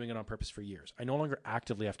 I've been doing it on purpose for years. I no longer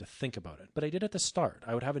actively have to think about it, but I did at the start.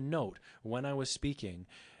 I would have a note when I was speaking,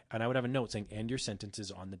 and I would have a note saying, end your sentences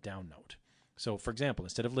on the down note. So, for example,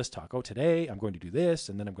 instead of list talk, today I'm going to do this,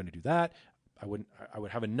 and then I'm going to do that, I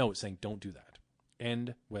would have a note saying, don't do that.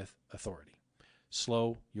 End with authority.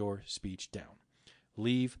 Slow your speech down.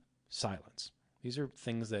 Leave silence. These are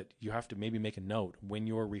things that you have to maybe make a note when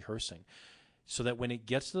you're rehearsing so that when it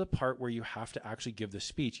gets to the part where you have to actually give the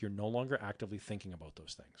speech, you're no longer actively thinking about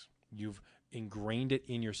those things. You've ingrained it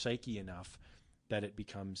in your psyche enough that it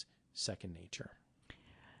becomes second nature.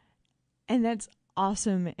 And that's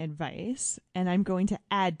awesome advice. And I'm going to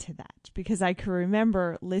add to that because I can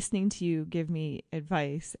remember listening to you give me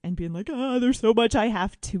advice and being like, there's so much I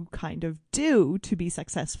have to kind of do to be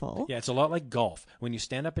successful. Yeah, it's a lot like golf. When you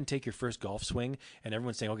stand up and take your first golf swing and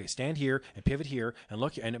everyone's saying, okay, stand here and pivot here and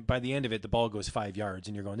look, and by the end of it, the ball goes 5 yards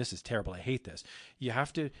and you're going, this is terrible. I hate this. You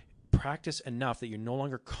have to practice enough that you're no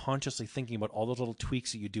longer consciously thinking about all those little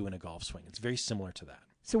tweaks that you do in a golf swing. It's very similar to that.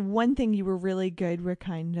 So one thing you were really good with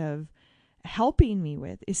kind of helping me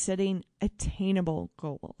with is setting attainable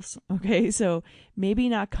goals. Okay, so maybe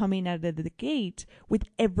not coming out of the gate with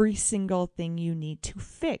every single thing you need to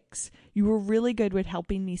fix. You were really good with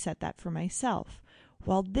helping me set that for myself.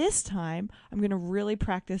 Well, this time I'm going to really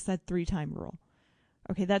practice that 3-time rule.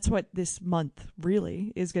 Okay, that's what this month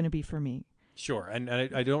really is going to be for me. Sure, and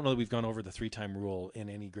I don't know that we've gone over the 3-time rule in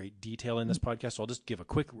any great detail in this podcast, so I'll just give a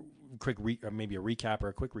quick maybe a recap or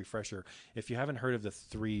a quick refresher. If you haven't heard of the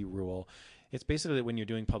 3 rule, it's basically that when you're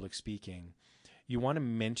doing public speaking, you want to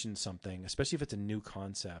mention something, especially if it's a new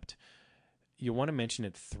concept. You want to mention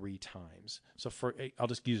it 3 times. So I'll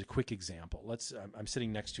just use a quick example. I'm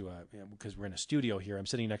sitting next to because we're in a studio here, I'm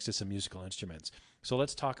sitting next to some musical instruments. So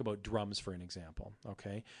let's talk about drums for an example.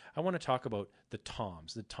 Okay. I want to talk about the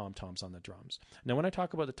tom-toms on the drums. Now, when I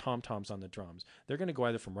talk about the tom-toms on the drums, they're going to go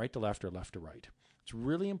either from right to left or left to right. It's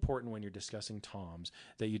really important when you're discussing toms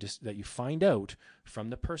that you find out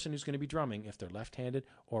from the person who's going to be drumming if they're left-handed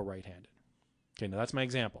or right-handed. Okay, now that's my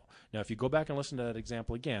example. Now, if you go back and listen to that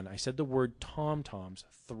example again, I said the word tom-toms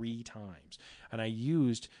 3 times, and I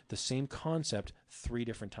used the same concept 3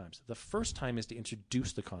 different times. The first time is to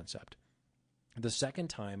introduce the concept. The second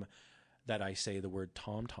time that I say the word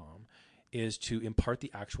tom-tom is to impart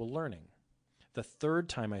the actual learning. The third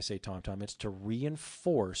time I say tom-tom, it's to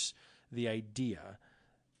reinforce the idea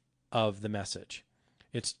of the message.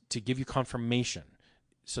 It's to give you confirmation,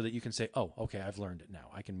 so that you can say, oh, okay, I've learned it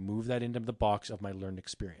now. I can move that into the box of my learned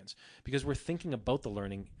experience. Because we're thinking about the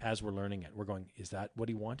learning as we're learning it. We're going, is that what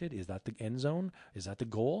he wanted? Is that the end zone? Is that the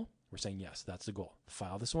goal? We're saying, yes, that's the goal.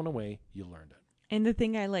 File this one away. You learned it. And the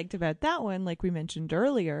thing I liked about that one, like we mentioned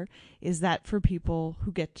earlier, is that for people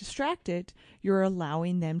who get distracted, you're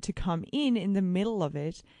allowing them to come in the middle of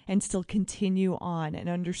it and still continue on and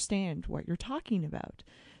understand what you're talking about.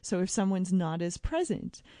 So if someone's not as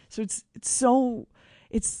present. So it's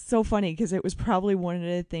so funny because it was probably one of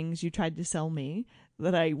the things you tried to sell me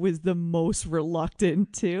that I was the most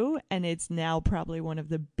reluctant to. And it's now probably one of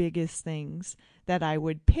the biggest things that I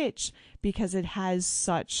would pitch because it has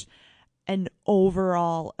such an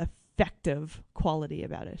overall effective quality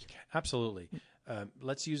about it. Absolutely.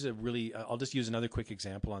 Let's use I'll just use another quick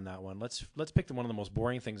example on that one. Let's pick one of the most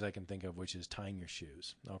boring things I can think of, which is tying your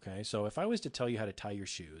shoes. Okay. So if I was to tell you how to tie your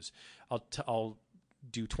shoes, I'll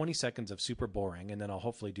do 20 seconds of super boring, and then I'll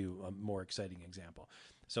hopefully do a more exciting example.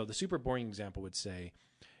 So the super boring example would say,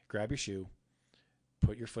 grab your shoe,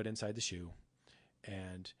 put your foot inside the shoe,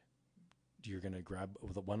 and you're going to grab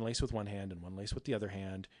one lace with one hand and one lace with the other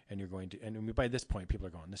hand, and you're going to, and by this point, people are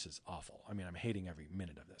going, this is awful. I mean, I'm hating every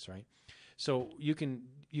minute of this, right? So you can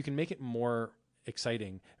make it more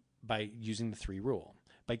exciting by using the 3 rule.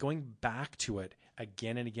 By going back to it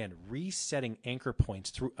again and again, resetting anchor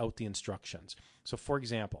points throughout the instructions. So, for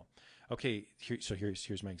example, okay, here's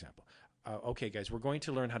my example. Okay, guys, we're going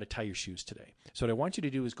to learn how to tie your shoes today. So what I want you to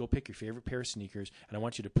do is go pick your favorite pair of sneakers, and I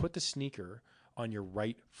want you to put the sneaker on your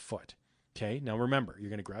right foot. Okay, now remember, you're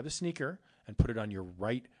going to grab the sneaker and put it on your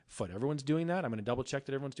right foot. Everyone's doing that? I'm going to double check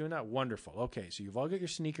that everyone's doing that. Wonderful. Okay, so you've all got your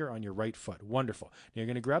sneaker on your right foot. Wonderful. Now you're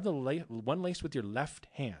going to grab the one lace with your left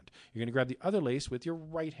hand. You're going to grab the other lace with your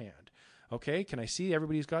right hand. Okay, can I see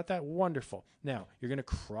everybody's got that? Wonderful. Now you're going to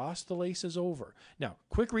cross the laces over. Now,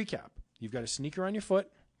 quick recap. You've got a sneaker on your foot.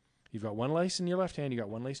 You've got one lace in your left hand. You've got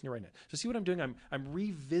one lace in your right hand. So see what I'm doing? I'm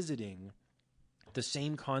revisiting the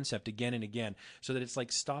same concept again and again, so that it's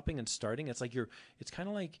like stopping and starting. It's kind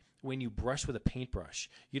of like when you brush with a paintbrush.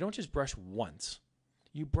 You don't just brush once.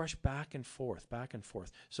 You brush back and forth, back and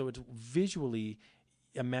forth. So it's visually,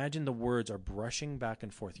 imagine the words are brushing back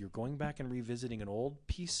and forth. You're going back and revisiting an old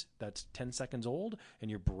piece that's 10 seconds old, and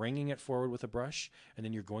you're bringing it forward with a brush, and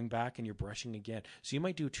then you're going back and you're brushing again. So you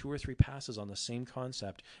might do 2 or 3 passes on the same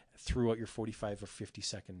concept throughout your 45 or 50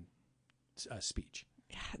 second speech.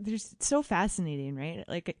 It's so fascinating, right?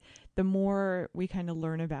 Like the more we kind of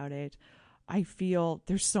learn about it, I feel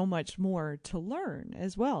there's so much more to learn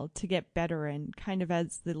as well, to get better. And kind of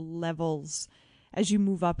as you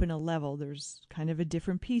move up in a level, there's kind of a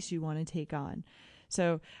different piece you want to take on.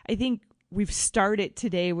 So I think we've started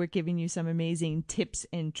today with giving you some amazing tips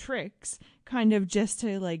and tricks, kind of just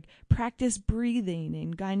to like practice breathing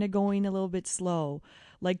and kind of going a little bit slow,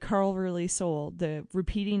 like Carl really sold, the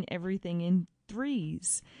repeating everything in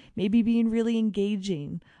 3s, maybe being really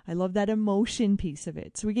engaging. I love that emotion piece of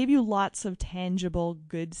it. So we gave you lots of tangible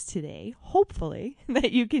goods today, hopefully,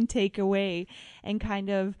 that you can take away and kind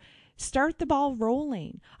of start the ball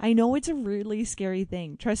rolling. I know it's a really scary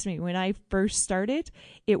thing. Trust me, when I first started,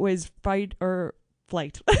 it was fight or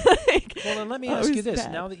flight. Well, and let me ask you this.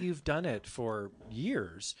 Bad. Now that you've done it for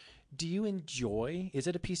years, do you enjoy? Is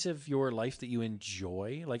it a piece of your life that you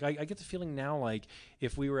enjoy? Like I get the feeling now, like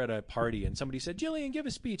if we were at a party and somebody said, Jillian, give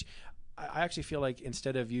a speech. I actually feel like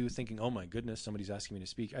instead of you thinking, oh my goodness, somebody's asking me to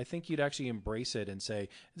speak, I think you'd actually embrace it and say,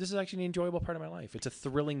 this is actually an enjoyable part of my life. It's a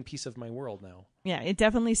thrilling piece of my world now. Yeah, it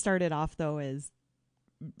definitely started off though as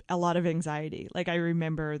a lot of anxiety. Like I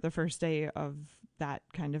remember the first day of that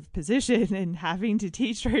kind of position and having to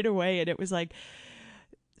teach right away. And it was like,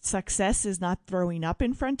 success is not throwing up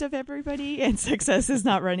in front of everybody, and success is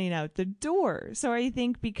not running out the door. So I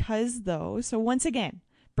think so once again,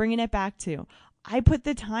 bringing it back to, I put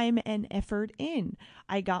the time and effort in.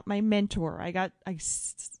 I got my mentor.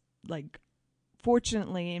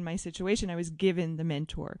 Fortunately in my situation, I was given the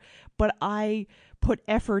mentor, but I put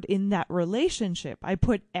effort in that relationship. I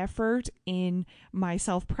put effort in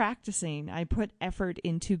myself practicing. I put effort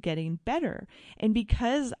into getting better. And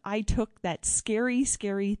because I took that scary,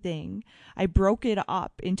 scary thing, I broke it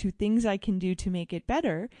up into things I can do to make it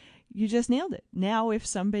better. You just nailed it. Now, if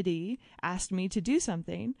somebody asked me to do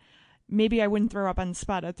something, maybe I wouldn't throw up on the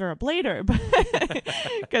spot. I'd throw up later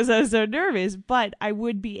because I was so nervous, but I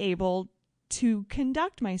would be able to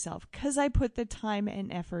conduct myself because I put the time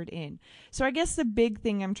and effort in. So I guess the big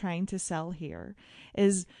thing I'm trying to sell here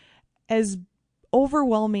is, as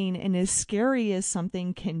overwhelming and as scary as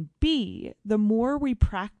something can be, the more we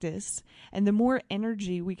practice and the more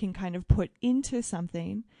energy we can kind of put into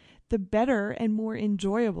something, the better and more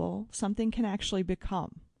enjoyable something can actually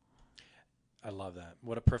become. I love that.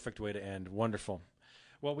 What a perfect way to end. Wonderful.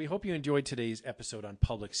 Well, we hope you enjoyed today's episode on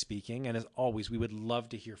public speaking. And as always, we would love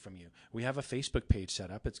to hear from you. We have a Facebook page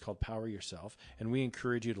set up. It's called Power Yourself. And we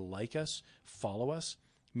encourage you to like us, follow us,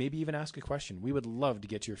 maybe even ask a question. We would love to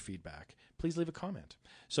get your feedback. Please leave a comment.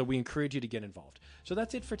 So we encourage you to get involved. So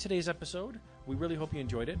that's it for today's episode. We really hope you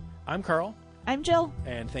enjoyed it. I'm Carl. I'm Jill.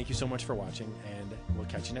 And thank you so much for watching. And we'll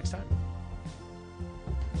catch you next time.